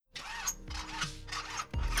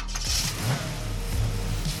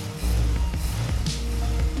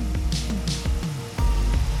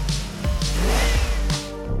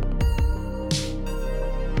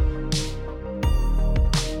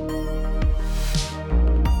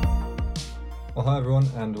Well, hi everyone,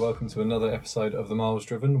 and welcome to another episode of The Miles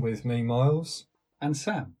Driven with me, Miles. And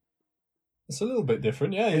Sam. It's a little bit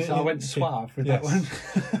different, yeah. I went suave with that one.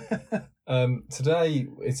 Today,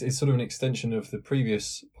 it's sort of an extension of the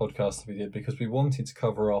previous podcast that we did because we wanted to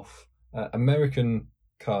cover off American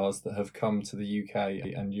cars that have come to the UK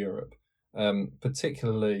and Europe,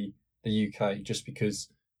 particularly the UK, just because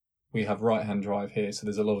we have right-hand drive here, so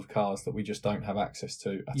there's a lot of cars that we just don't have access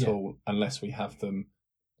to at all unless we have them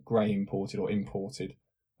grey imported or imported,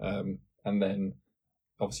 and then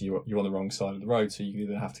obviously you're on the wrong side of the road, so you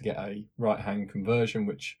either have to get a right-hand conversion,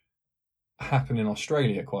 which happen in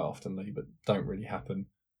Australia quite oftenly, but don't really happen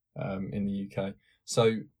in the UK.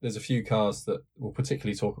 So there's a few cars that we'll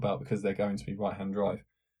particularly talk about because they're going to be right-hand drive.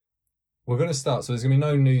 We're going to start, so there's going to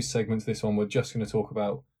be no news segment to this one. We're just going to talk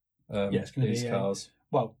about these cars.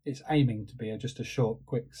 Well, it's aiming to be just a short,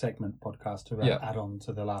 quick segment podcast to add on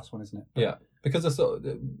to the last one, isn't it? But, because I thought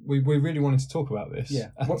we really wanted to to talk about this. Yeah,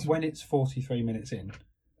 when it's 43 minutes in.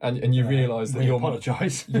 And you realise that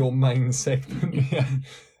your main segment.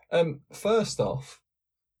 First off,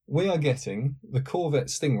 we are getting the Corvette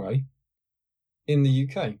Stingray in the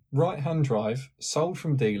UK. Right-hand drive, sold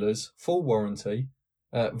from dealers, full warranty,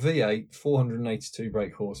 V8, 482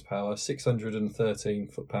 brake horsepower, 613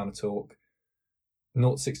 foot-pound of torque,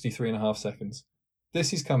 0-63 and a half seconds.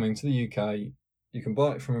 This is coming to the UK. You can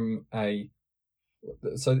buy it from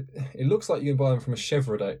so it looks like you can buy them from a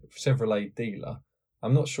Chevrolet dealer.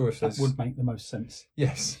 I'm not sure if that would make the most sense.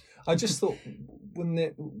 Yes. I just thought,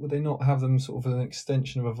 would they not have them sort of as an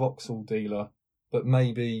extension of a Vauxhall dealer? But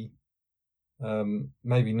maybe not.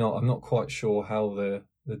 I'm not quite sure how the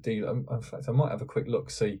dealer. In fact, I might have a quick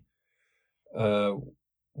look, see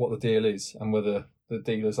what the deal is and whether the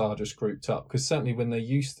dealers are just grouped up. Because certainly when they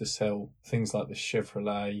used to sell things like the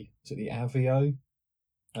Chevrolet, is it the Aveo?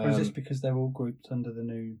 Or is this because they're all grouped under the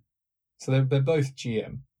new? So they're both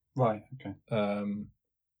GM. Right, okay.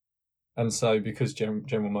 And so because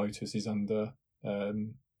General Motors is under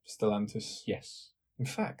Stellantis. Yes. In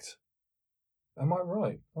fact, am I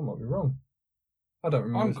right? I might be wrong. I don't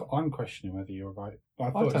remember. I'm questioning whether you're right. I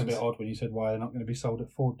thought it was a bit odd when you said why they're not going to be sold at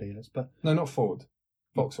Ford dealers, but no, not Ford.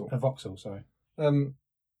 Vauxhall. Vauxhall, sorry.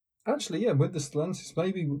 Actually, yeah, with the Stellantis,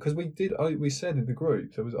 maybe because we said in the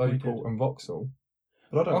group there was Opel and Vauxhall.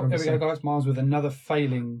 But I don't remember. Here we go, guys. Miles with another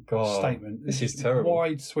failing statement. This is terrible.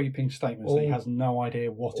 Wide sweeping statements that he has no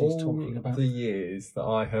idea what he's talking about. The years that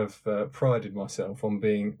I have prided myself on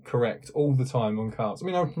being correct all the time on cars. I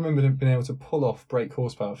mean, I remember being able to pull off brake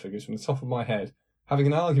horsepower figures from the top of my head, having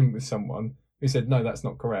an argument with someone who said, no, that's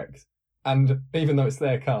not correct. And even though it's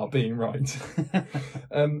their car, being right.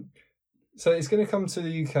 So it's going to come to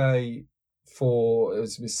the UK for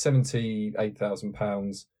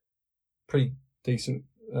 £78,000. Pretty decent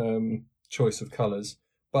choice of colours.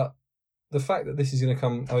 But the fact that this is going to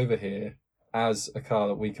come over here as a car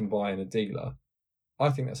that we can buy in a dealer, I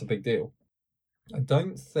think that's a big deal. I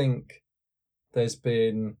don't think there's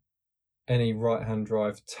been any right-hand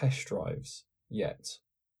drive test drives yet,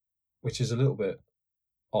 which is a little bit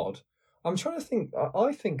odd. I'm trying to think.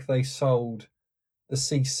 I think they sold the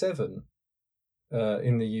C7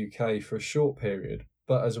 in the UK for a short period,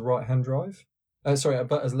 but as a right-hand drive.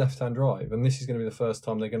 But as left-hand drive, and this is going to be the first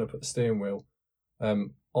time they're going to put the steering wheel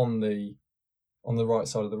on the right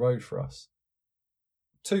side of the road for us.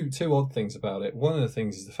 Two odd things about it. One of the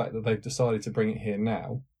things is the fact that they've decided to bring it here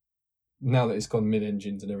now that it's gone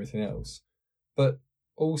mid-engines and everything else, but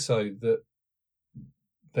also that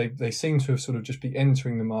they seem to have sort of just be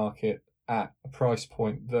entering the market at a price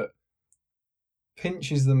point that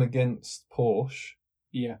pinches them against Porsche.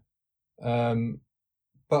 Yeah.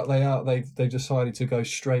 But they've decided to go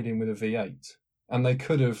straight in with a V8, and they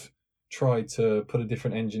could have tried to put a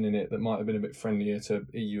different engine in it that might have been a bit friendlier to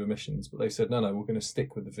EU emissions, but they said no, we're going to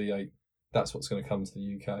stick with the V8. That's what's going to come to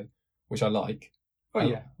the UK, which I like. Oh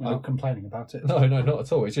yeah, we're not complaining about it. No, not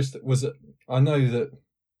at all. It just was. I know that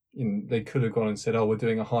they could have gone and said, we're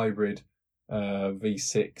doing a hybrid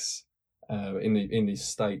V6 in the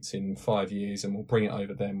States in 5 years, and we'll bring it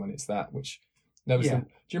over then when it's that. Which there was. Do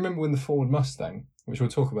you remember when the Ford Mustang, which we'll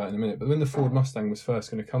talk about in a minute, but when the Ford Mustang was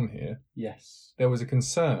first going to come here, yes, there was a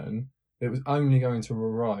concern that it was only going to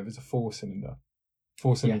arrive as a four-cylinder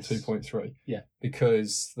 2.3,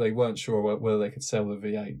 because they weren't sure whether they could sell the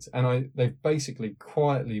V8, and they've basically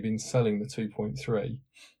quietly been selling the 2.3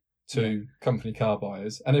 to company car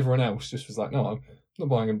buyers, and everyone else just was like, no, I'm not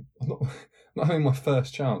buying I'm not having my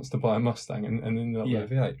first chance to buy a Mustang and end up with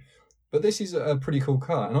a V8. But this is a pretty cool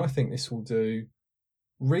car, and I think this will do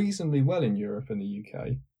reasonably well in Europe and the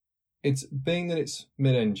UK. It's being that it's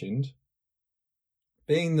mid-engined,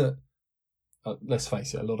 being that let's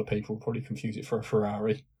face it, a lot of people probably confuse it for a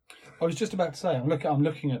Ferrari. I was just about to say, I'm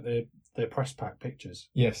looking at the press pack pictures.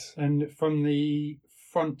 Yes. And from the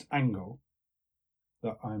front angle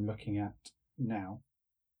that I'm looking at now,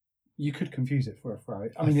 you could confuse it for a Ferrari.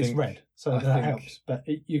 I mean, it's red, so that helps. But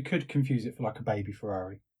you could confuse it for like a baby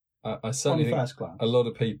Ferrari. I certainly think first glance. A lot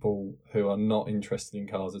of people who are not interested in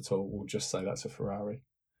cars at all will just say that's a Ferrari.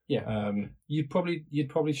 Yeah. You'd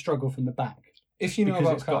probably struggle from the back. If you know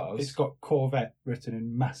about cars, it's got Corvette written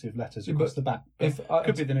in massive letters across the back.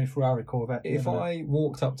 Could be the new Ferrari Corvette. If I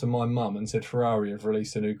walked up to my mum and said Ferrari have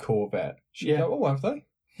released a new Corvette, she'd go, "Oh, have they?"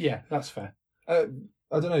 Yeah, that's fair. I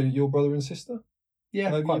don't know. Your brother and sister? Yeah,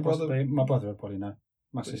 maybe quite possibly. My brother would probably know.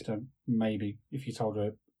 My sister, maybe. If you told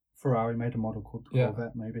her Ferrari made a model called the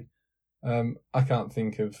Corvette, maybe. I can't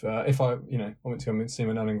think of if I went to go and see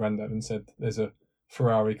my nan and granddad and said there's a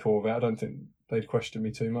Ferrari Corvette. I don't think they'd question me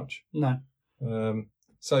too much. No.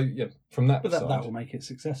 So yeah, from that but side, that will make it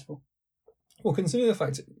successful. Well, considering the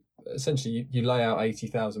fact, essentially, you lay out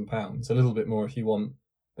 £80,000, a little bit more if you want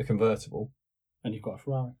the convertible, and you've got a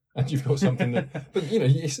Ferrari, and you've got something that. But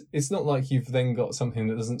it's not like you've then got something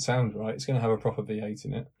that doesn't sound right. It's going to have a proper V8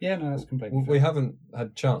 in it. Yeah, no, that's completely. We haven't had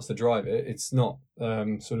a chance to drive it. It's not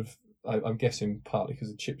sort of. I'm guessing partly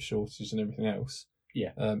because of chip shortages and everything else.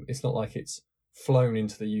 Yeah. It's not like it's flown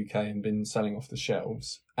into the UK and been selling off the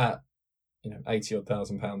shelves at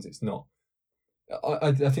 £80,000. It's not.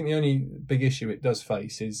 I think the only big issue it does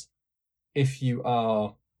face is if you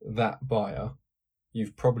are that buyer,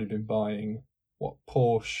 you've probably been buying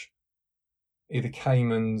Porsche, either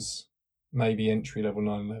Caymans, maybe entry level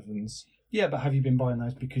 911s. Yeah, but have you been buying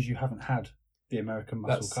those because you haven't had the American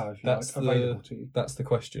muscle car available to you? That's the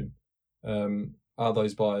question. Are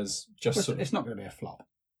those buyers just? It's not going to be a flop.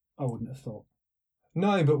 I wouldn't have thought.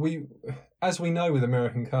 No, but as we know with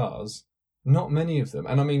American cars, not many of them,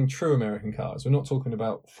 and I mean true American cars. We're not talking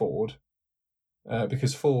about Ford,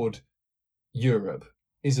 because Ford Europe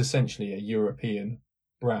is essentially a European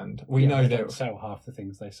brand. We know they don't sell half the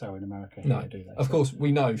things they sell in America. No, do they? Of course,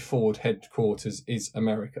 we know Ford headquarters is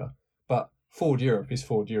America, but Ford Europe is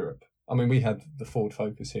Ford Europe. I mean, we had the Ford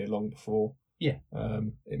Focus here long before. Yeah.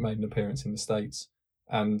 It made an appearance in the States,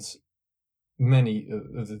 and many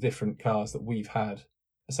of the different cars that we've had,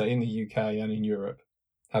 say in the UK and in Europe,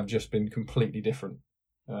 have just been completely different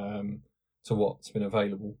to what's been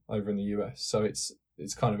available over in the US. So it's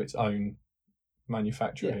kind of its own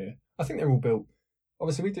manufacturer here. I think they're all built.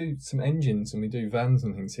 Obviously, we do some engines and we do vans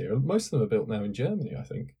and things here. Most of them are built now in Germany, I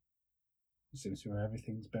think. It seems to be where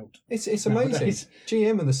everything's built. It's amazing. Nowadays.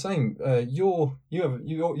 GM are the same.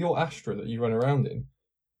 Your Astra that you run around in,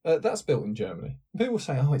 that's built in Germany. People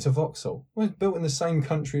say, "Oh, it's a Vauxhall." Well, it's built in the same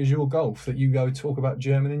country as your Golf that you go talk about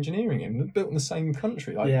German engineering in. They're built in the same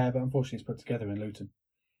country. Yeah, but unfortunately, it's put together in Luton.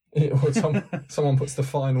 Someone puts the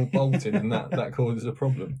final bolt in, and that causes a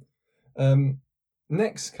problem.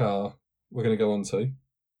 Next car we're going to go on to.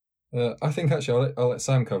 I think actually I'll let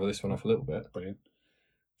Sam cover this one off a little bit. Brilliant.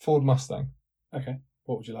 Ford Mustang. Okay.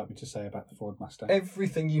 What would you like me to say about the Ford Mustang?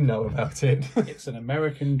 Everything you know about it. It's an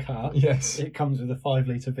American car. Yes. It comes with a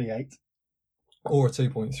 5-litre V8. Or a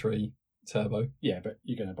 2.3 turbo. Yeah, but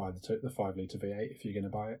you're going to buy the 5-litre V8 if you're going to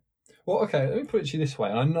buy it. Well, okay, let me put it to you this way.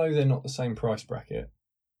 I know they're not the same price bracket.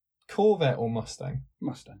 Corvette or Mustang?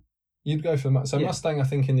 Mustang. You'd go for the Mustang. So Mustang, I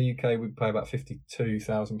think in the UK, we'd pay about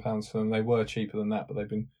 £52,000 for them. They were cheaper than that, but they've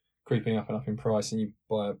been creeping up and up in price. And you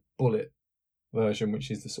buy a Bullet version, which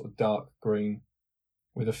is the sort of dark green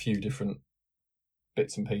with a few different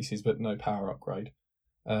bits and pieces, but no power upgrade,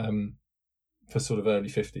 for sort of early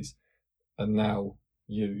 50s. And now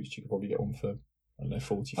used, you could probably get one for, I don't know,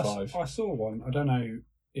 45. I saw one. I don't know.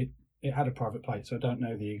 It had a private plate, so I don't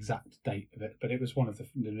know the exact date of it, but it was one of the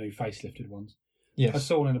new facelifted ones. Yes. I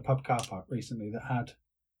saw one in a pub car park recently that had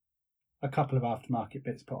a couple of aftermarket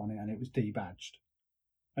bits put on it, and it was debadged.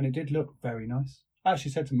 And it did look very nice. I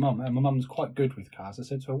actually said to Mum, and my mum's quite good with cars, I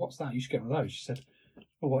said to her, "What's that? You should get one of those." She said,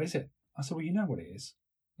 "Well, what is it?" I said, "Well, you know what it is."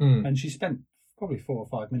 And she spent probably 4 or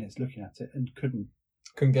 5 minutes looking at it and couldn't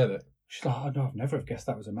get it. She's like, "I'd never have guessed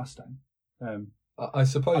that was a Mustang." I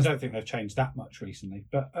suppose. I don't think they've changed that much recently,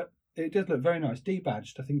 but it did look very nice.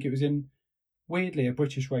 Debadged. I think it was in, weirdly, a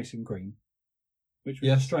British racing green, which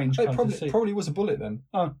was a strange colour to see. Probably was a Bullet then.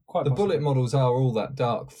 Oh, quite the possibly. Bullet models are all that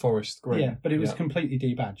dark forest green. Yeah, but it was completely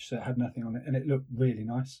debadged, so it had nothing on it, and it looked really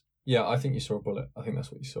nice. Yeah, I think you saw a Bullet. I think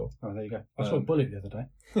that's what you saw. Oh, there you go. I saw a Bullet the other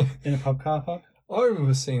day in a pub car park. I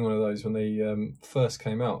remember seeing one of those when they first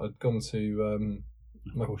came out. I'd gone to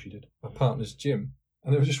of course you did. My partner's gym,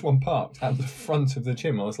 and there was just one parked at the front of the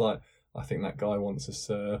gym. I was like, I think that guy wants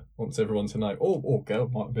everyone to know, or girl,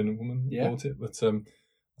 might have been a woman, bought it, but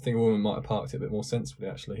I I think a woman might have parked it a bit more sensibly,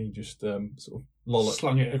 actually. He just sort of lolloped.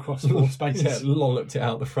 Slung it across 4 spaces. Yeah, lolloped it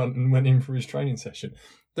out the front and went in for his training session.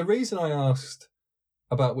 The reason I asked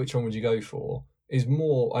about which one would you go for is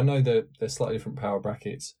more, I know that they're slightly different power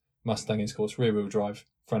brackets. Mustang is, of course, rear-wheel drive,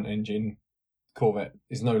 front engine. Corvette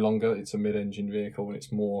is no longer, it's a mid-engine vehicle and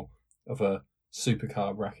it's more of a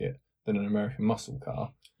supercar bracket than an American muscle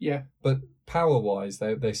car. Yeah. But power-wise,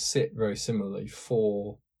 they sit very similarly,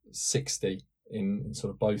 460 in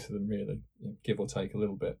sort of both of them, really, give or take a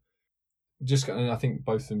little bit. And I think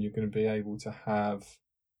both of them you're going to be able to have.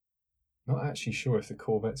 Not actually sure if the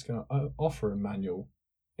Corvette's going to offer a manual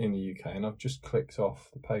in the UK, and I've just clicked off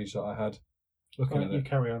the page that I had looking at it. You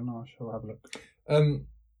carry on, I shall have a look.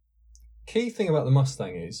 Key thing about the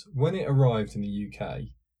Mustang is when it arrived in the UK,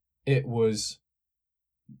 it was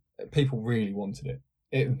people really wanted it.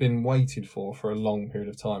 It had been waited for a long period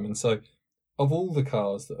of time, and so of all the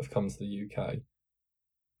cars that have come to the UK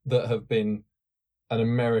that have been an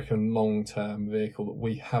American long-term vehicle that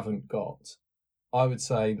we haven't got, I would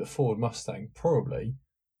say the Ford Mustang probably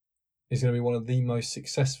is going to be one of the most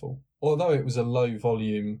successful. Although it was a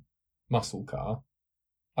low-volume muscle car,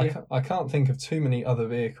 yeah. I can't think of too many other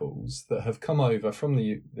vehicles that have come over from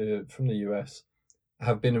the US,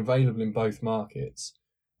 have been available in both markets,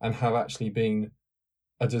 and have actually been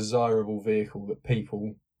a desirable vehicle that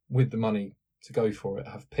people with the money to go for it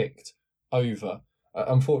have picked over.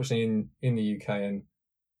 Unfortunately, in the UK and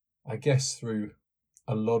I guess through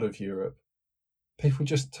a lot of Europe, people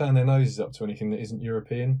just turn their noses up to anything that isn't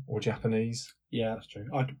European or Japanese. Yeah, that's true.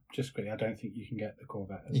 I don't think you can get the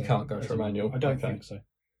Corvette. You can't go for a manual. I don't think so.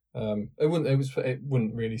 It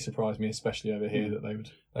wouldn't really surprise me, especially over here, that they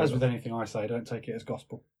would. As with anything I say, don't take it as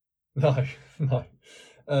gospel. No.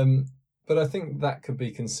 But I think that could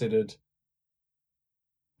be considered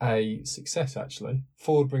a success, actually.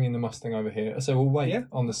 Ford bringing the Mustang over here. So we'll wait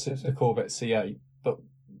on the Corvette C8, but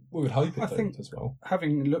we would hope it does as well.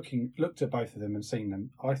 Having looked at both of them and seen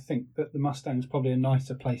them, I think that the Mustang's probably a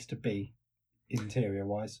nicer place to be,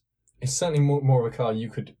 interior-wise. It's certainly more of a car you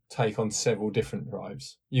could take on several different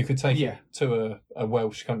drives. You could take it to a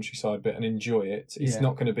Welsh countryside bit and enjoy it. It's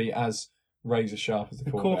not going to be as razor sharp as the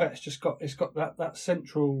Corvette. The Corvette's just got that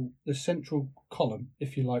central column,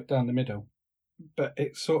 if you like, down the middle, but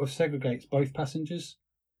it sort of segregates both passengers.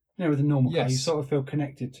 You know, with a normal car, you sort of feel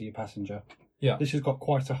connected to your passenger. Yeah. This has got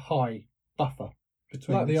quite a high buffer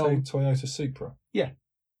between like the old Toyota Supra. Yeah.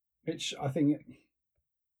 Which I think...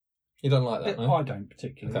 You don't like that, no? I don't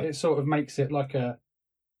particularly. Okay. It sort of makes it like a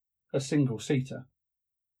single-seater,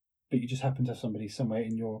 but you just happen to have somebody somewhere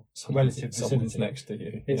in your relative vicinity. Next to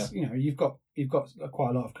you. It's you know, you've got quite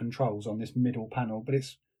a lot of controls on this middle panel, but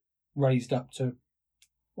it's raised up to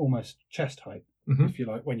almost chest height, if you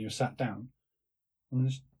like, when you're sat down.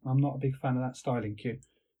 I'm not a big fan of that styling cue.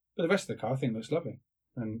 But the rest of the car I think looks lovely.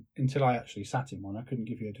 And until I actually sat in one, I couldn't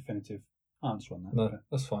give you a definitive answer on that. No,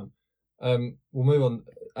 that's fine. We'll move on,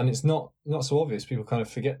 and it's not so obvious. People kind of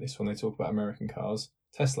forget this when they talk about American cars.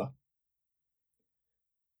 Tesla.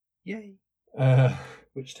 Yay!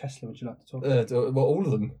 Which Tesla would you like to talk about? Well, all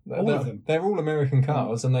of them. All of them. They're all American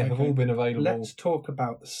cars, and they have all been available. Let's talk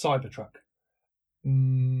about the Cybertruck.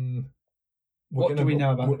 What do we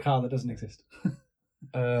know about a car that doesn't exist?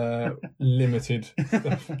 Limited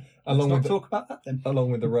stuff. Talk about that then.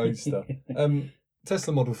 Along with the Roadster.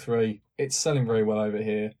 Tesla Model 3, it's selling very well over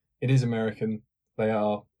here. It is American. They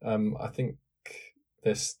are, I think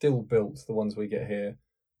they're still built, the ones we get here,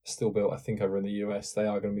 still built, I think, over in the US. They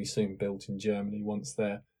are going to be soon built in Germany once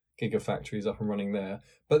their Gigafactory is up and running there.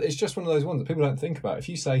 But it's just one of those ones that people don't think about. If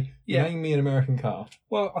you say, name me an American car.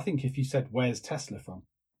 Well, I think if you said, where's Tesla from?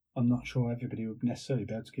 I'm not sure everybody would necessarily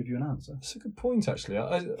be able to give you an answer. That's a good point, actually.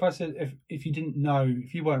 If I said, if you didn't know,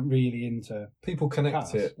 if you weren't really into people connect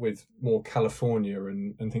cars, it with more California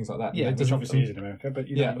and things like that. Yeah, which obviously is in America, but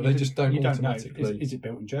they just don't automatically. Know. Is it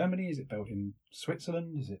built in Germany? Is it built in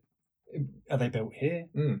Switzerland? Are they built here?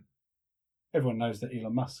 Everyone knows that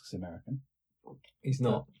Elon Musk's American. He's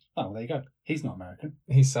not. Oh, well, there you go. He's not American.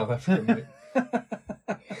 He's South African, mate.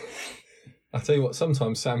 I tell you what,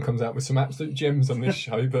 sometimes Sam comes out with some absolute gems on this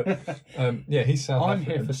show, but he's South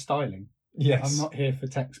African. I'm here for styling. Yes. I'm not here for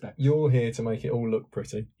tech specs. You're here to make it all look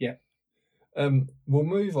pretty. Yeah. We'll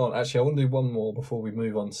move on. Actually, I want to do one more before we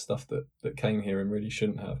move on to stuff that came here and really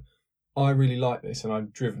shouldn't have. I really like this, and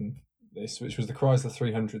I've driven this, which was the Chrysler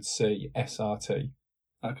 300C SRT.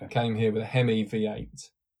 Okay. Came here with a Hemi V8.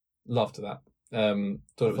 Loved that. I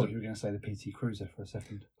thought you were going to say the PT Cruiser for a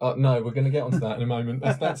second. No, we're going to get onto that in a moment.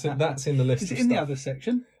 That's in the list. Is it in the other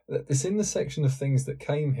section? It's in the section of things that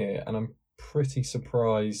came here, and I'm pretty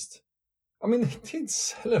surprised I mean, they did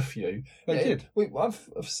sell a few. They did. A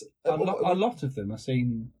A lot of them are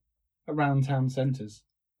seen around town centres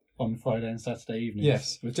on Friday and Saturday evenings.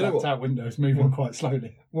 Yes. With Do you know blacked what? out windows moving quite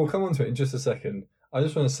slowly. We'll come on to it in just a second. I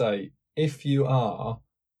just want to say, if you are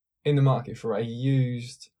in the market for a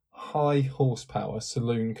used high horsepower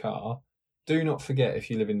saloon car, do not forget, if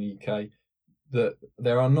you live in the UK, that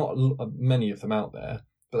there are not many of them out there,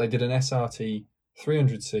 but they did an SRT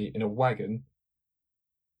 300C in a wagon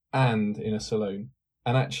and in a saloon.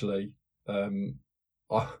 And actually,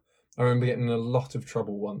 I remember getting in a lot of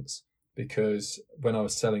trouble once because when I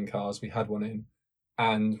was selling cars, we had one in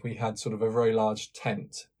and we had sort of a very large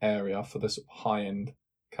tent area for the sort of high-end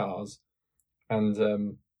cars.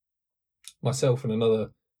 And myself and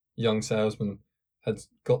another young salesman had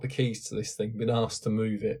got the keys to this thing, been asked to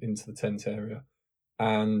move it into the tent area,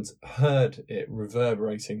 and heard it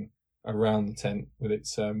reverberating around the tent with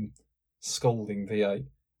its scolding V8,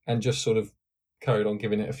 and just sort of carried on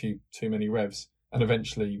giving it a few too many revs. And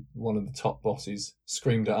eventually one of the top bosses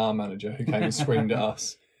screamed at our manager, who came and screamed at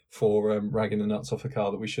us for ragging the nuts off a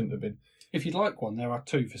car that we shouldn't have been. If you'd like one, there are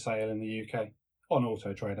 2 for sale in the UK on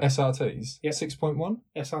Auto Trader. SRTs? Yeah. 6.1?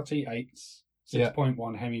 SRT 8s, Yeah.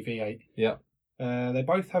 6.1 Hemi V8. Yeah. They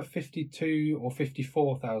both have 52 or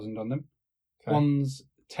 54,000 on them. Okay. One's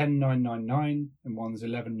 10,999 and one's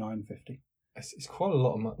 11,950. It's quite a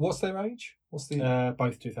lot of money. What's their age? What's the...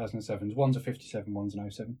 Both 2007s. One's a 57, one's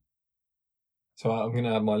an 07. So I'm going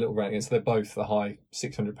to have my little rant against. They're both the high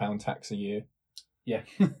 £600 tax a year. Yeah.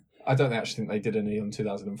 I don't actually think they did any on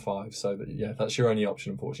 2005. So that's your only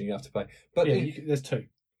option. Unfortunately, you have to pay. But yeah, there's 2.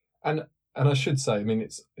 And I should say, I mean,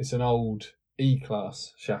 it's an old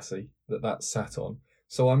E-Class chassis that's sat on.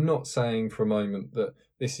 So I'm not saying for a moment that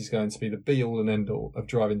this is going to be the be-all and end-all of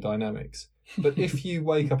driving dynamics. But if you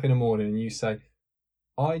wake up in the morning and you say,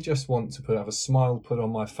 I just want to have a smile put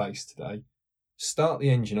on my face today, start the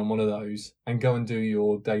engine on one of those and go and do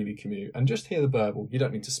your daily commute and just hear the burble. You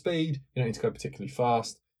don't need to speed. You don't need to go particularly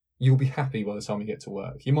fast. You'll be happy by the time you get to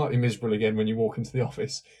work. You might be miserable again when you walk into the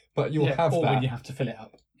office, but you'll have or that. when you have to fill it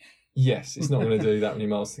up. Yes, it's not going to do that many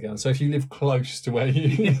miles to go. So if you live close to where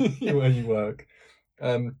you work,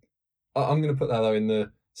 I'm going to put that though in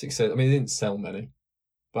the success. I mean, it didn't sell many,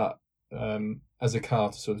 but as a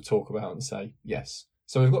car to sort of talk about and say yes.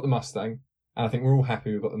 So we've got the Mustang, and I think we're all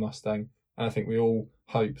happy we've got the Mustang, and I think we all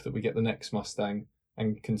hope that we get the next Mustang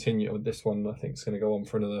and continue with this one. I think it's going to go on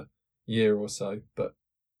for another year or so, but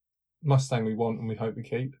Mustang we want and we hope we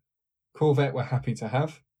keep. Corvette we're happy to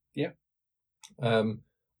have. Yeah.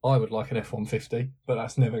 I would like an F-150, but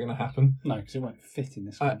that's never going to happen. No, because it won't fit in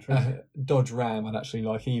this country. Dodge Ram I'd actually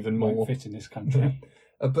like even more. Won't fit in this country.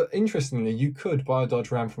 But interestingly, you could buy a Dodge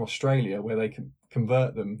Ram from Australia where they can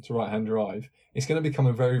convert them to right-hand drive. It's going to become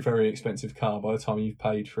a very, very expensive car by the time you've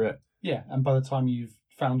paid for it. Yeah, and by the time you've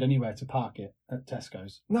found anywhere to park it at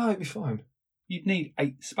Tesco's. No, it'd be fine. You'd need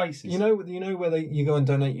 8 spaces. You know where you go and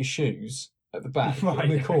donate your shoes? At the back,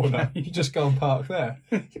 Right, in the corner. okay. You just go and park there.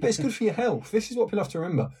 Yeah, but it's good for your health. This is what people have to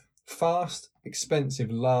remember. Fast,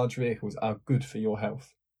 expensive, large vehicles are good for your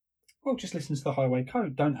health. Well, just listen to the highway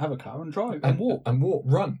code. Don't have a car and drive and walk. And walk,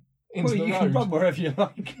 run into the road. You can run wherever you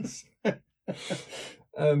like.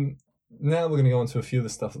 Now we're going to go on to a few of the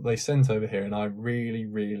stuff that they sent over here, and I really,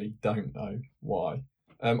 really don't know why.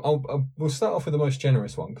 We'll start off with the most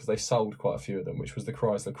generous one because they sold quite a few of them, which was the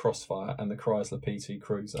Chrysler Crossfire and the Chrysler PT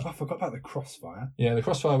Cruiser. I forgot about the Crossfire. Yeah, the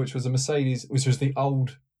Crossfire, which was a Mercedes, which was the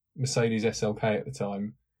old Mercedes SLK at the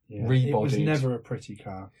time, rebodied. It was never a pretty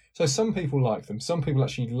car. So some people like them. Some people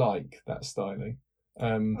actually like that styling.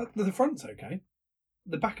 The front's okay.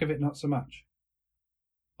 The back of it, not so much.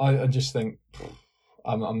 I just think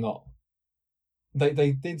I'm not.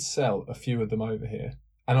 They did sell a few of them over here.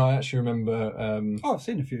 And I actually remember... I've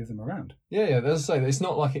seen a few of them around. Yeah, as I say, it's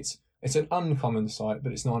not like it's an uncommon sight,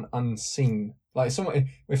 but it's not an unseen... Like,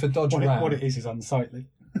 if a Dodge Ram... What it is unsightly.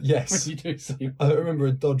 Yes. When you do see one. I remember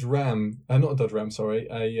a Dodge Ram... not a Dodge Ram, sorry.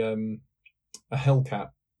 A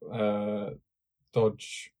Hellcat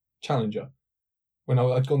Dodge Challenger. When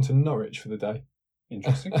I'd gone to Norwich for the day.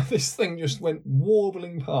 Interesting. This thing just went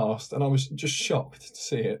warbling past, and I was just shocked to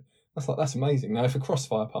see it. I thought, that's amazing. Now, if a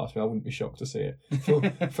Crossfire passed me, I wouldn't be shocked to see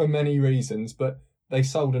it for many reasons, but they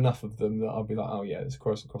sold enough of them that I'd be like, oh yeah, it's a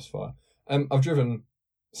Crossfire. I've driven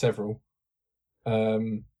several.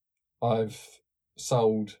 I've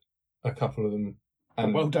sold a couple of them.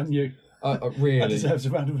 And well done, you. Really. That deserves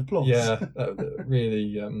a round of applause. Yeah,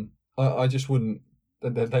 really. I just wouldn't,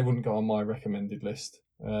 they wouldn't go on my recommended list.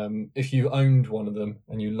 If you owned one of them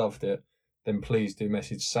and you loved it, then please do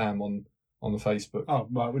message Sam on the Facebook. Oh,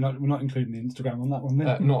 right. We're not including the Instagram on that one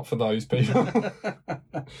then. Not for those people.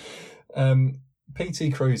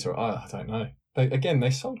 PT Cruiser, I don't know. They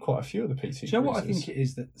sold quite a few of the PT Cruisers. Do you know what I think it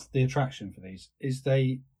is that's the attraction for these? Is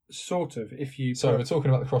they sort of, if you... Sorry, we're talking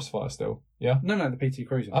about the Crossfire still, yeah? No, the PT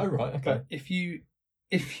Cruiser. Oh, right, okay. But if you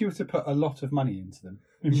were to put a lot of money into them,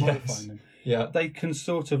 modifying them, they can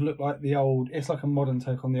sort of look like the old... It's like a modern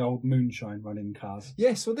take on the old moonshine running cars.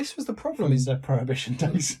 Yes, well, this was the problem. From the Prohibition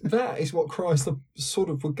days. That is what Chrysler sort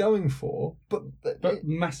of were going for, but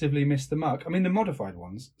massively missed the mark. I mean, the modified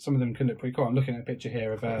ones, some of them can look pretty cool. I'm looking at a picture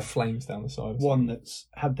here of flames down the side. One that's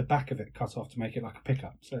had the back of it cut off to make it like a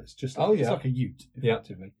pickup. So it's just it's like a ute,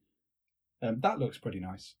 effectively. Yeah. That looks pretty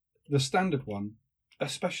nice. The standard one,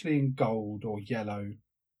 especially in gold or yellow,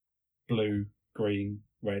 blue, green,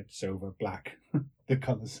 red, silver, black, the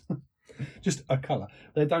colours. Just a colour.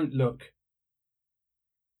 They don't look...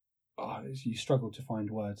 you struggle to find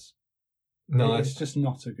words. No, it's just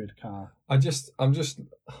not a good car. I'm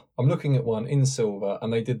looking at one in silver,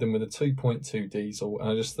 and they did them with a 2.2 diesel, and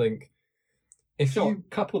I just think, if you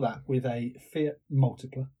couple that with a Fiat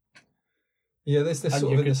Multipla, there's this and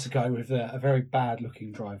sort you're of good to go with a very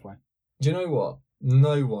bad-looking driveway. Do you know what?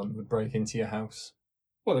 No one would break into your house.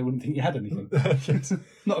 Well, they wouldn't think you had anything.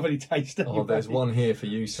 Not of any taste. Oh, there's one here for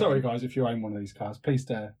you. Sam. Sorry, guys, if you own one of these cars, please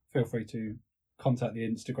feel free to contact the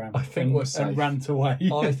Instagram. I think we're safe. And rant away.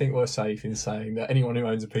 I think we're safe in saying that anyone who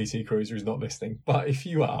owns a PT Cruiser is not listening. But if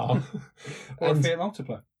you are, or a Fiat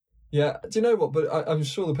Multipla. Yeah, do you know what? But I'm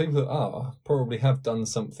sure the people that are probably have done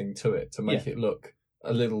something to it to make it look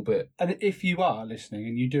a little bit. And if you are listening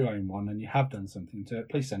and you do own one and you have done something to it,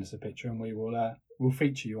 please send us a picture and we will we'll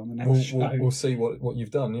feature you on the next show. We'll see what you've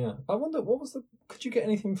done. Yeah, I wonder could you get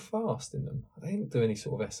anything fast in them? They didn't do any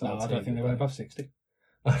sort of SRT. No, I don't think they went above 60.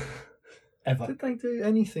 Ever. Did they do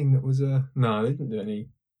anything that was No, they didn't do any.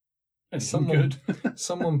 Good.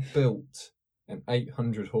 Someone built an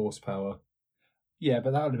 800 horsepower. Yeah,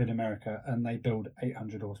 but that would have been America, and they build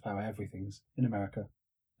 800 horsepower everything's in America,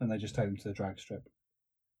 and they just take them to the drag strip.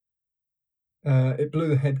 It blew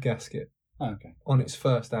the head gasket. Oh, okay. On its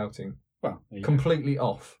first outing. Well, completely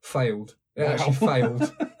off. Failed. It actually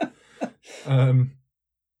failed.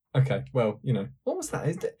 Okay, well, what was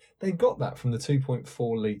that? They got that from the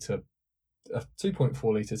 2.4 litre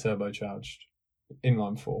turbocharged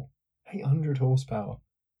inline four. 800 horsepower.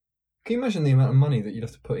 Can you imagine the amount of money that you'd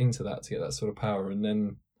have to put into that to get that sort of power? And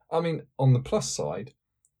then, I mean, on the plus side,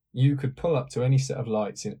 you could pull up to any set of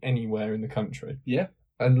lights in anywhere in the country. Yeah.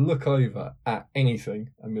 And look over at anything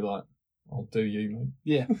and be like, I'll do you, mate.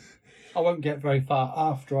 Yeah. I won't get very far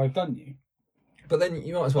after I've done you. But then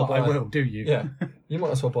you might as well buy... I will do you. Yeah. You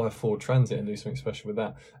might as well buy a Ford Transit and do something special with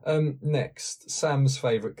that. Next, Sam's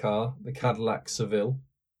favourite car, the Cadillac Seville.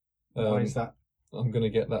 Why is that? I'm going to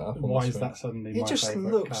get that up on Why the is screen. that suddenly my favourite car? It just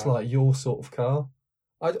looks like your sort of car.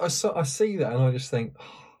 I see that and I just think,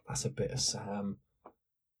 that's a bit of Sam.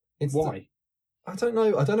 Why? I don't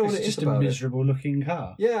know. I don't know what it is about it. It's just a miserable looking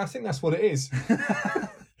car. Yeah, I think that's what it is.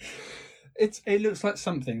 It looks like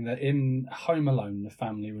something that in Home Alone the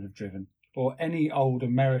family would have driven. Or any old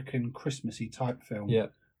American Christmassy type film. Yeah.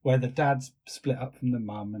 Where the dad's split up from the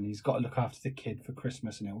mum and he's got to look after the kid for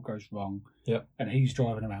Christmas and it all goes wrong. Yeah. And he's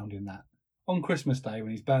driving around in that. On Christmas Day,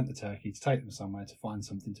 when he's burnt the turkey, to take them somewhere to find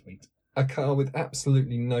something to eat. A car with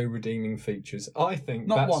absolutely no redeeming features. I think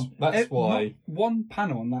Not that's one. That's why... Not one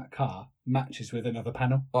panel on that car matches with another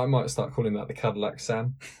panel. I might start calling that the Cadillac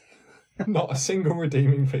Sam. Not a single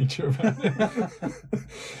redeeming feature about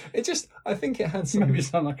it. I think it had some... Maybe you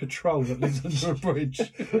sound like a troll that lives under a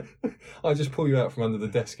bridge. I just pull you out from under the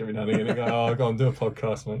desk every now and again and go, oh, go on, do a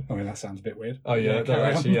podcast, mate. I mean, that sounds a bit weird. Oh, yeah, no,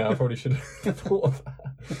 actually, yeah, I probably should have thought of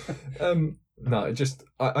that. No, it just,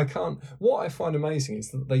 I can't... What I find amazing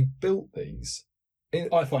is that they built these...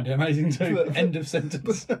 I find it amazing too. End of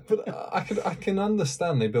sentence. But I can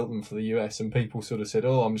understand they built them for the US and people sort of said,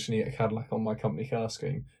 oh, I'm just going to get a Cadillac on my company car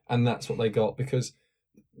scheme. And that's what they got because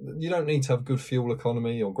you don't need to have good fuel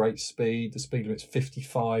economy or great speed. The speed limit's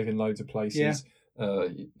 55 in loads of places. Yeah.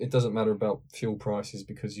 It doesn't matter about fuel prices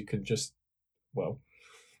because you can just,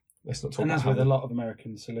 let's not talk about And as with a lot of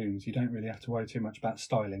American saloons, you don't really have to worry too much about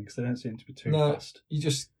styling because they don't seem to be too fussed. You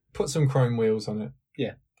just put some chrome wheels on it.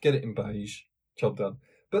 Yeah. Get it in beige. Job done.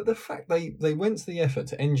 But the fact they went to the effort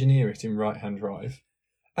to engineer it in right-hand drive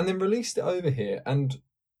and then released it over here, and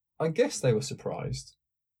I guess they were surprised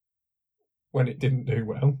when it didn't do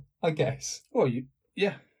well, I guess. Well,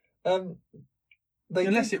 yeah.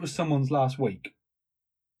 Unless it was someone's last week.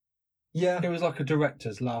 Yeah. It was like a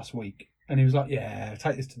director's last week. And he was like, yeah,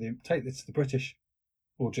 take this to the British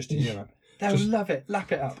or just to Europe. They'll love it,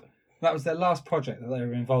 lap it up. That was their last project that they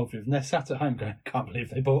were involved with, and they're sat at home going, I can't believe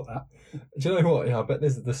they bought that. Do you know what? Yeah, I bet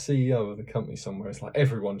there's the CEO of the company somewhere. It's like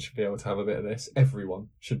everyone should be able to have a bit of this. Everyone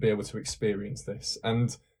should be able to experience this.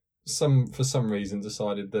 And for some reason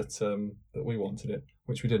decided that that we wanted it,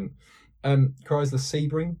 which we didn't. Chrysler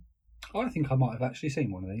Sebring. I think I might have actually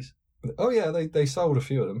seen one of these. Oh yeah, they sold a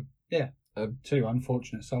few of them. Yeah, 2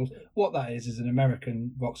 unfortunate souls. What that is an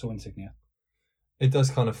American Vauxhall Insignia. It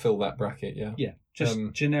does kind of fill that bracket, yeah. Yeah, just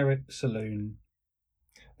generic saloon.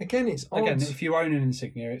 Again, it's odd. Again, if you own an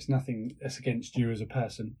Insignia, it's nothing that's against you as a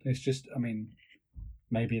person. It's just, I mean,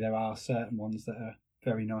 maybe there are certain ones that are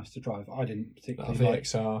very nice to drive. I didn't particularly like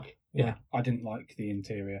VXR. Yeah, I didn't like the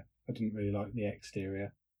interior. I didn't really like the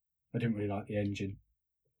exterior. I didn't really like the engine,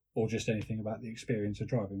 or just anything about the experience of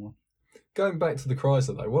driving one. Going back to the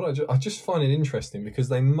Chrysler though, what I just find it interesting because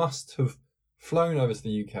they must have flown over to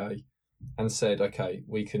the UK and said, okay,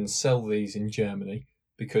 we can sell these in Germany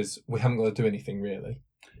because we haven't got to do anything really.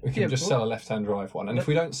 We can just sell a left-hand drive one, and if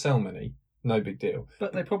we don't sell many, no big deal.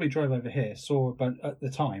 But they probably drove over here, but at the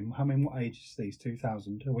time, what age is these?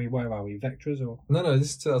 2000? Where are we? Vectras or? No,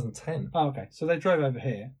 this is 2010. Oh, okay. So they drove over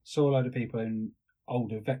here, saw a load of people in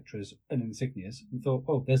older Vectras and Insignias, and thought,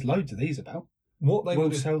 oh, there's loads of these about.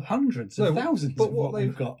 We'll sell hundreds of thousands of what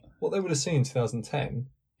they've got. What they would have seen in 2010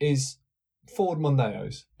 is Ford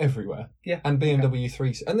Mondeos everywhere. Yeah. And BMW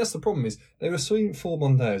 3s. And that's the problem is they were seeing Ford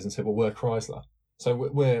Mondeos and said, well, we're Chrysler. So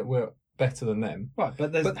we're better than them. Right,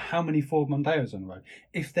 but how many Ford Mondeos on the road?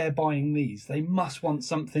 If they're buying these, they must want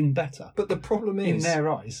something better. But the problem is, in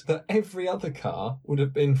their eyes, that every other car would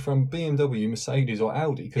have been from BMW, Mercedes, or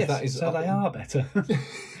Audi. Because that is so they are better.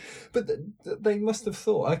 But they must have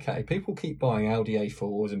thought, okay, people keep buying Audi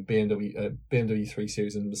A4s and BMW 3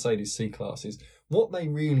 Series and Mercedes C-Classes. What they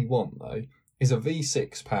really want, though, is a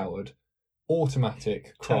V6 powered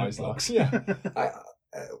automatic Chrysler. Yeah.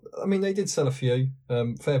 I mean, they did sell a few.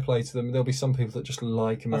 Fair play to them. There'll be some people that just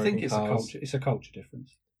like American cars. I think it's a culture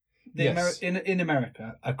difference. Yes. In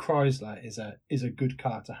America, a Chrysler is a good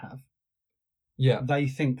car to have. Yeah. They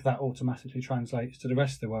think that automatically translates to the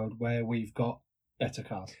rest of the world where we've got better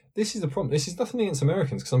cars. This is the problem. This is nothing against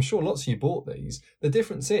Americans because I'm sure lots of you bought these. The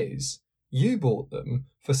difference is you bought them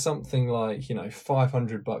for something like,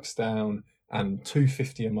 $500 down and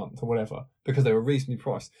 $250 a month or whatever because they were reasonably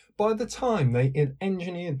priced. By the time they had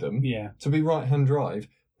engineered them to be right-hand drive,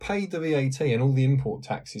 paid the VAT and all the import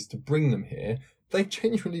taxes to bring them here, they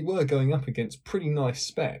genuinely were going up against pretty nice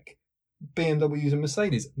spec BMWs and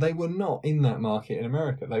Mercedes. They were not in that market in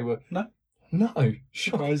America. They were... No.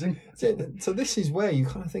 Surprising. So this is where you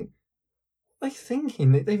kind of think, are they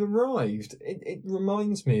thinking that they've arrived? It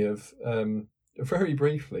reminds me of, very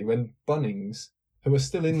briefly, when Bunnings, who are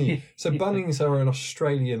still in the... So Bunnings are an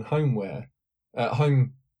Australian homeware,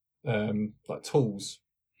 like tools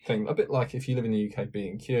thing. A bit like if you live in the UK,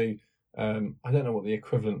 B&Q. I don't know what the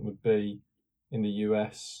equivalent would be in the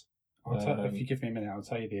US. If you give me a minute, I'll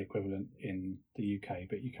tell you the equivalent in the UK,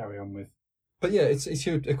 but you carry on with... But yeah, it's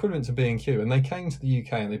your equivalent to B&Q, and they came to the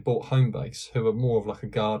UK and they bought Homebase, who are more of like a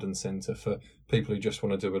garden centre for people who just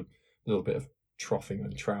want to do a little bit of troughing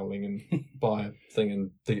and troweling and buy a thing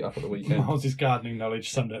and dig it up at the weekend. Miles' gardening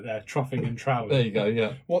knowledge summed it there, troughing and troweling. There you go,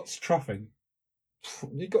 yeah. What's troughing?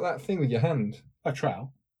 You got that thing with your hand. A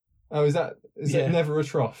trowel. Oh, is it never a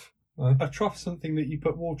trough? No? A trough's something that you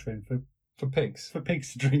put water in for pigs. For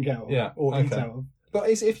pigs to drink out of. Yeah, or eat out of. But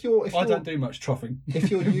if you're I don't do much troughing. If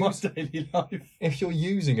you're in my daily life. If you're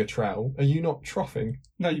using a trowel, are you not troughing?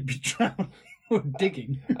 No, you'd be troweling or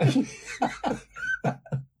digging.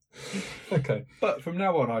 Okay. But from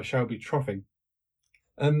now on, I shall be troughing.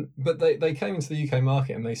 But they came into the UK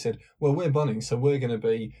market and they said, well, we're Bunnings, so we're going to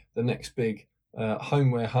be the next big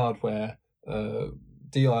homeware, hardware,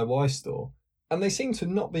 DIY store. And they seem to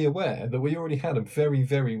not be aware that we already had a very,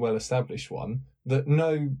 very well-established one that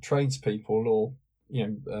no tradespeople or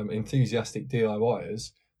enthusiastic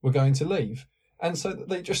DIYers were going to leave. And so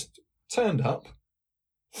they just turned up,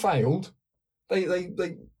 failed. I'm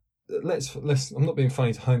not being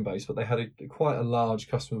funny to Homebase, but they had quite a large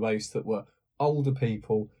customer base that were older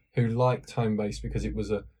people who liked Homebase because it was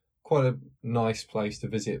quite a nice place to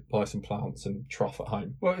visit, buy some plants and trough at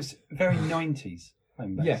home. Well, it's very 90s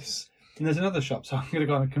Homebase. Yes. And there's another shop, so I'm going to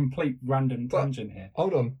go on a complete random tangent here.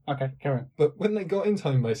 Hold on. Okay, carry on. But when they got into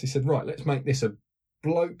Homebase, they said, right, let's make this a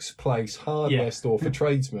bloke's place hardware store for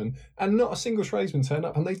tradesmen. And not a single tradesman turned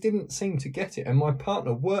up, and they didn't seem to get it. And my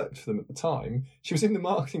partner worked for them at the time. She was in the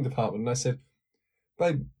marketing department, and I said,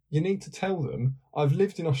 babe, you need to tell them I've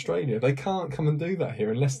lived in Australia. They can't come and do that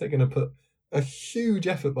here unless they're going to put a huge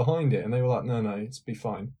effort behind it. And they were like, no, it's be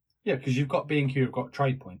fine. Yeah, because you've got B&Q, you've got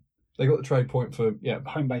TradePoint. They got the trade point for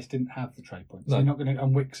Homebase didn't have the trade point. So No. you're not going to.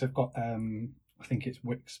 And Wix have got. I think it's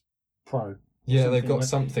Wix Pro. Yeah, they've something got where-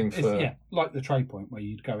 something for. Yeah, like the trade point where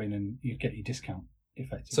you'd go in and you'd get your discount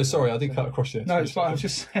effectively. So sorry, I did cut across you. No, it's fine. I was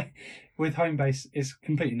just saying, with Homebase, it's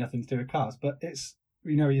completely nothing to do with cars, but it's,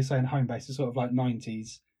 you're saying Homebase is sort of like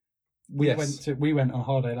 90s. We went on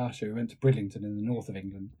holiday last year. We went to Bridlington in the north of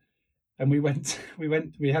England, and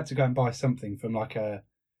we had to go and buy something from like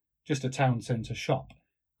just a town centre shop.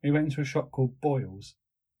 We went into a shop called Boyles.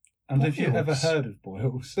 And have you ever heard of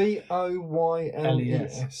Boyles? Boyles.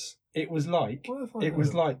 It was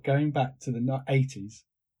like going back to the 80s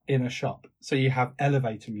in a shop. So you have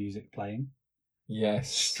elevator music playing. Yes.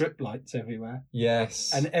 Strip lights everywhere.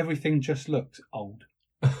 Yes. And everything just looked old.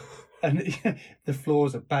 And the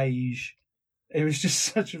floors are beige. It was just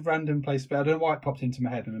such a random place. But I don't know why it popped into my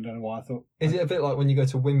head, and I don't know why I thought. Is it a bit like when you go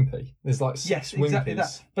to Wimpy? There's like yes, Wimpies. Exactly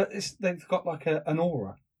that. But they've got like an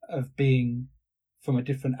aura of being from a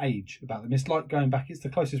different age about them. It's like going back. It's the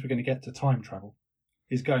closest we're going to get to time travel.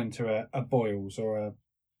 Is going to a Boyles or a,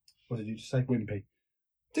 what did you just say, Wimpy?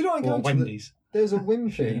 Did I go or to Wendy's? There's a in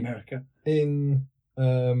Wimpy America. in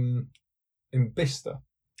Bicester.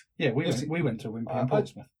 Yeah, we went to a Wimpy in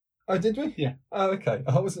Portsmouth. Oh, did we? Yeah. Oh, okay.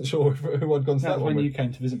 I wasn't sure who I'd gone to That that was one when with. you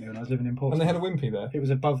came to visit me when I was living in Portsmouth. And they had a Wimpy there. It was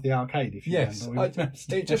above the arcade, if you Yes, remember.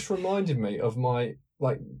 it just reminded me of my,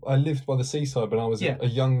 like, I lived by the seaside when I was a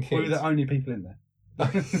young kid. We were the only people in there.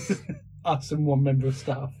 Us and one member of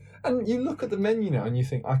staff. And you look at the menu now and you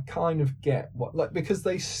think, I kind of get what, like, because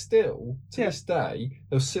they still, to this day,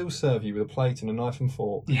 they'll still serve you with a plate and a knife and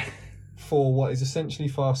fork for what is essentially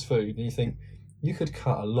fast food. And you think, you could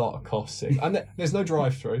cut a lot of costs in. And there's no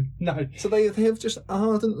drive-through. No. So they have just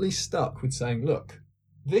ardently stuck with saying, look,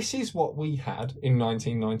 this is what we had in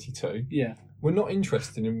 1992. Yeah. We're not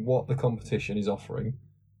interested in what the competition is offering.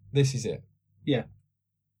 This is it. Yeah.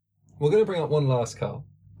 We're going to bring up one last car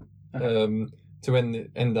Okay. to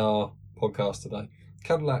end our podcast today.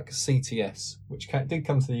 Cadillac CTS, which did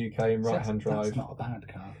come to the UK in right-hand drive. That's not a bad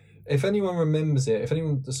car. If anyone remembers it, if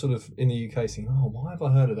anyone sort of in the UK saying, oh, why have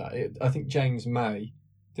I heard of that? I think James May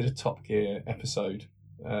did a Top Gear episode.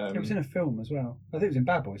 It was in a film as well. I think it was in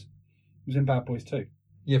Bad Boys. It was in Bad Boys too.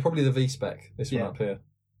 Yeah, probably the V-Spec, this one up here.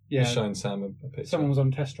 Yeah. Just showing Sam a picture. Someone was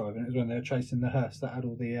on test drive and it was when they were chasing the hearse that had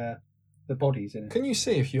all the bodies in it. Can you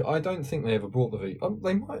see if you... I don't think they ever brought the V.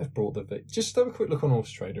 They might have brought the V. Just have a quick look on Auto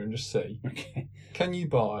Trader and just see. Okay. Can you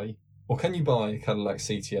buy a Cadillac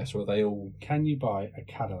CTS, or are they all... Can you buy a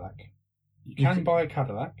Cadillac? You can buy a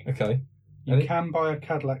Cadillac. Okay. You can buy a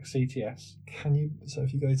Cadillac CTS. Can you... So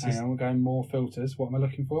if you go to... Hang on, we're going more filters. What am I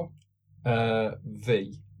looking for?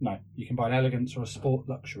 V. No, you can buy an Elegance or a Sport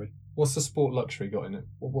Luxury. What's the Sport Luxury got in it?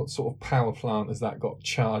 What sort of power plant has that got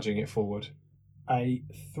charging it forward? A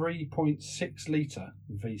 3.6 litre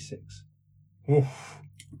V6. Oof.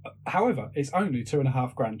 However, it's only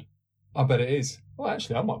 $2,500. I bet it is. Well,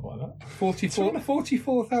 actually, I might buy that.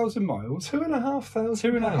 44,000 miles. £2,500.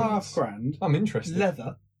 $2,500. I'm interested.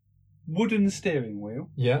 Leather. Wooden steering wheel.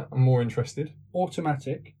 Yeah, I'm more interested.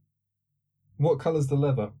 Automatic. What colour's the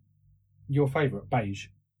leather? Your favourite, beige.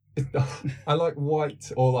 I like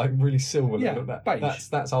white or like really silver. Yeah, beige.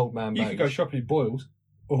 That's old man beige. You could go shopping in Boyles.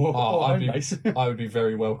 Or Homebase. I would be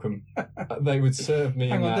very welcome. They would serve me.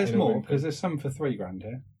 Hang in on, that there's in more a because there's some for $3,000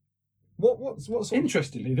 here. What sort of...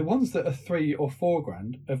 Interestingly, the ones that are $3,000 or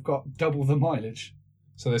 $4,000 have got double the mileage.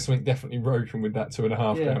 So there's something definitely broken with that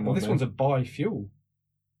 $2,500 one. This one's a bi-fuel.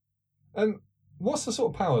 What's the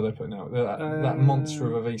sort of power they're putting out? That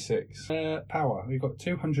monster of a V6. Power. We've got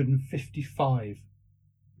 255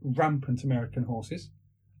 rampant American horses,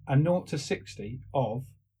 and 0 to 60 of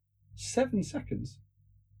 7 seconds.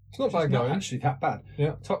 It's not bad Not going. actually that bad.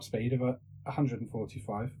 Yeah. Top speed of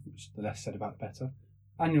 145, which the less said about the better.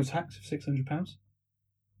 Annual tax of £600.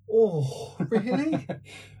 Oh, really?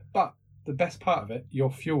 But the best part of it,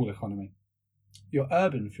 your fuel economy. Your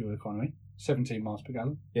urban fuel economy, 17 miles per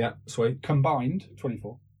gallon. Yeah, sweet. Combined,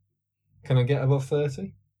 24. Can I get above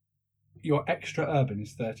 30? Your extra urban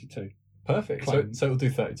is 32. Perfect. So it'll do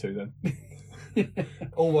 32 then.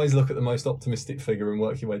 Always look at the most optimistic figure and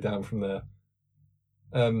work your way down from there.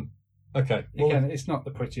 Okay. Well, again, it's not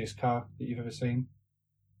the prettiest car that you've ever seen.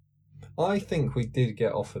 I think we did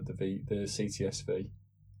get offered the CTS-V.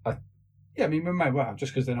 Yeah, I mean, we may well have.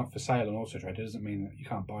 Just because they're not for sale on Auto Trader doesn't mean that you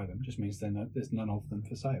can't buy them. It just means there's none of them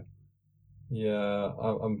for sale. Yeah,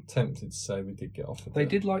 I'm tempted to say we did get offered. They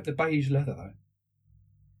did like the beige leather, though.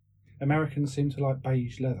 Americans seem to like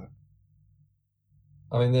beige leather.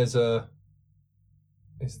 I mean, is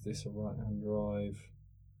this a right-hand drive?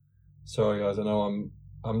 Sorry, guys, I know I'm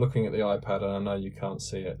I'm looking at the iPad and I know you can't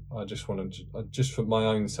see it. I just want to, just for my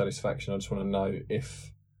own satisfaction, I just want to know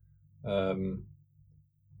if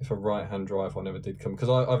a right-hand drive one ever did come, because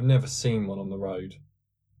I've never seen one on the road.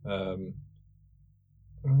 I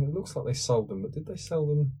mean, it looks like they sold them, but did they sell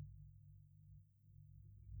them?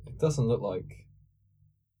 It doesn't look like.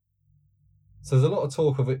 So there's a lot of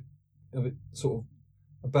talk of it sort of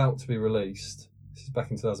about to be released. This is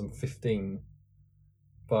back in 2015,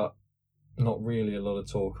 but not really a lot of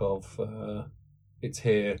talk of it's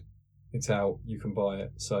here, it's out, you can buy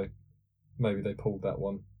it. So maybe they pulled that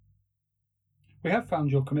one. We have found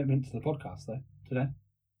your commitment to the podcast, though, today.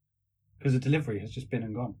 Because the delivery has just been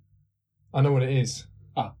and gone. I know what it is.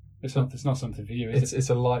 Ah, it's not something for you, is it? It's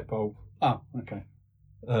a light bulb. Oh, okay.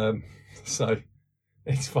 So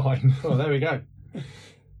it's fine. Well, there we go.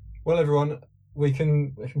 Well, everyone, we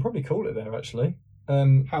can probably call it there, actually.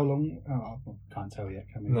 How long? Oh, I can't tell yet,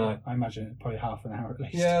 can we? No. I imagine it's probably half an hour at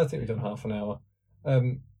least. Yeah, I think we've done half an hour.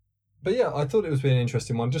 But yeah, I thought it was an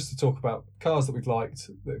interesting one just to talk about cars that we've liked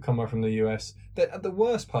that come from the US. The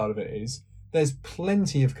worst part of it is there's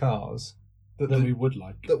plenty of cars that we would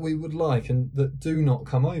like. That we would like and that do not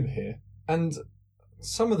come over here. And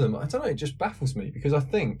some of them, I don't know, it just baffles me because I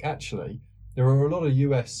think actually there are a lot of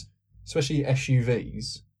US, especially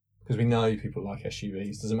SUVs, because we know people like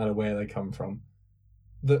SUVs, doesn't matter where they come from,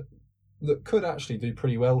 that could actually do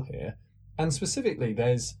pretty well here. And specifically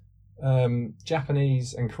there's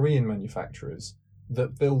Japanese and Korean manufacturers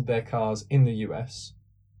that build their cars in the US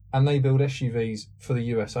and they build SUVs for the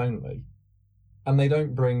US only, and they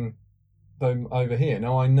don't bring them over here.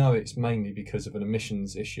 Now I know it's mainly because of an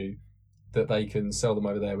emissions issue that they can sell them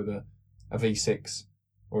over there with a V6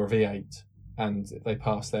 or a V8 and they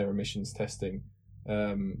pass their emissions testing,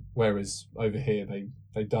 whereas over here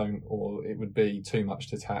they don't, or it would be too much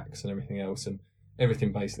to tax and everything else, and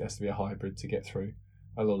everything basically has to be a hybrid to get through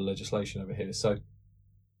a lot of legislation over here. So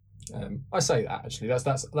I say that actually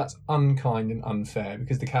that's unkind and unfair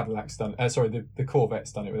because the Cadillac's done. The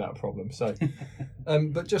Corvette's done it without a problem. So,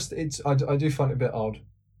 but just I do find it a bit odd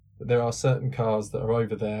that there are certain cars that are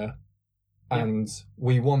over there, and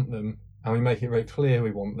we want them, and we make it very clear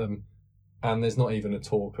we want them, and there's not even a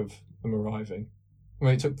talk of them arriving. I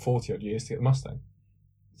mean, it took 40 odd years to get the Mustang.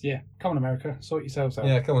 Yeah, come on, America, sort yourselves out.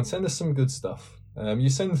 Yeah, come on, send us some good stuff. You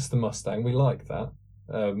send us the Mustang, we like that.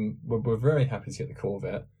 We're very happy to get the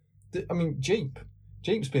Corvette. I mean,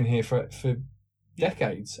 Jeep's been here for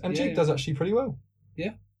decades, and Jeep does actually pretty well.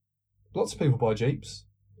 Yeah, lots of people buy Jeeps.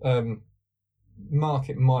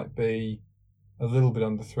 Market might be a little bit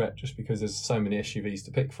under threat just because there's so many SUVs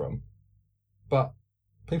to pick from, but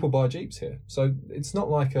people buy Jeeps here, so it's not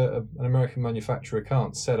like an American manufacturer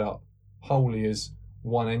can't set up wholly as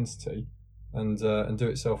one entity and do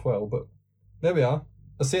itself well. But there we are.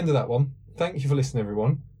 That's the end of that one. Thank you for listening,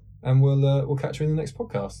 everyone, and we'll catch you in the next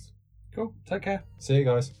podcast. Cool. Take care. See you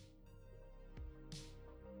guys.